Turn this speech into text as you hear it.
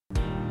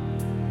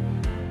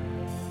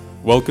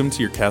Welcome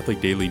to your Catholic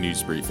Daily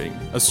News Briefing,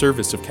 a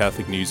service of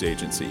Catholic News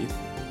Agency.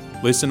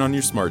 Listen on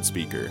your smart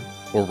speaker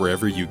or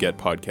wherever you get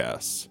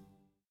podcasts.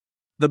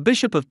 The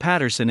Bishop of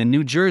Paterson in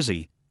New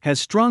Jersey has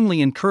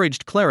strongly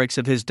encouraged clerics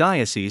of his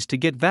diocese to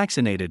get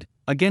vaccinated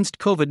against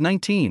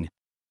COVID-19.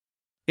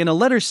 In a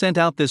letter sent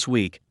out this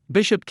week,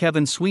 Bishop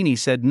Kevin Sweeney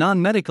said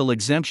non-medical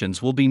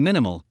exemptions will be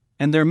minimal,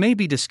 and there may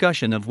be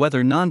discussion of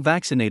whether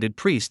non-vaccinated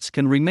priests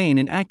can remain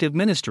in active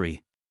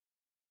ministry.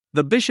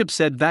 The bishop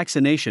said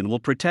vaccination will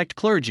protect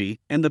clergy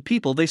and the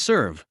people they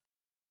serve.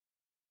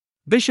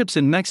 Bishops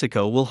in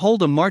Mexico will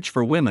hold a March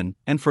for Women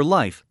and for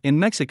Life in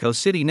Mexico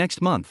City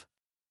next month.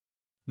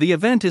 The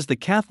event is the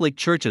Catholic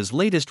Church's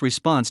latest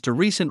response to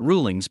recent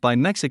rulings by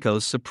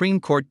Mexico's Supreme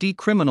Court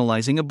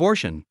decriminalizing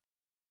abortion.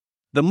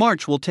 The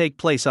march will take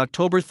place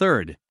October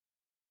 3rd.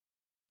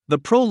 The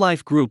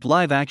pro-life group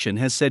Live Action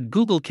has said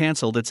Google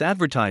canceled its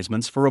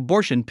advertisements for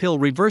abortion pill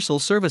reversal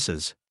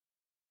services.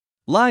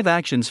 Live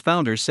Action's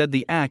founder said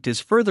the act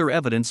is further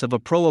evidence of a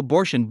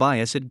pro-abortion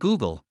bias at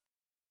Google.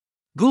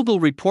 Google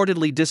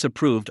reportedly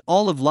disapproved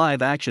all of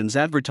Live Action's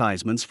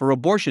advertisements for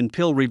abortion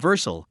pill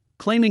reversal,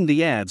 claiming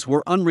the ads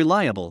were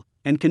unreliable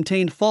and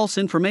contained false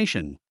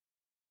information.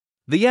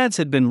 The ads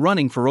had been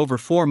running for over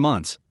 4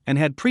 months and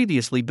had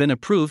previously been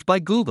approved by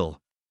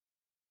Google.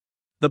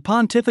 The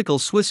Pontifical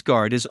Swiss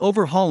Guard is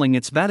overhauling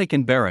its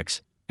Vatican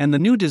barracks, and the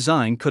new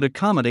design could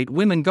accommodate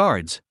women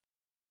guards.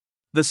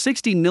 The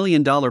 $60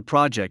 million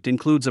project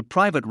includes a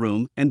private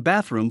room and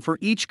bathroom for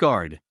each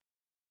guard.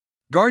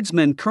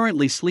 Guardsmen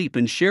currently sleep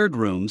in shared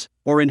rooms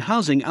or in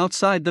housing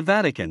outside the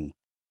Vatican.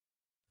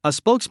 A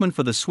spokesman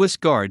for the Swiss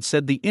Guard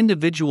said the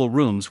individual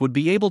rooms would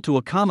be able to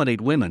accommodate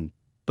women,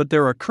 but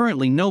there are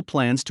currently no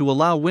plans to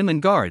allow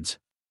women guards.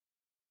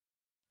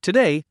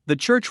 Today, the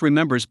Church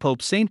remembers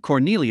Pope St.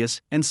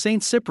 Cornelius and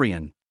St.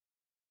 Cyprian.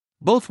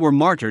 Both were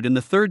martyred in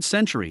the 3rd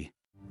century.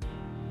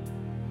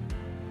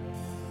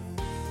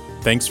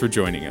 Thanks for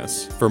joining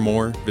us. For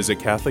more, visit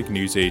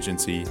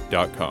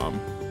CatholicNewsAgency.com.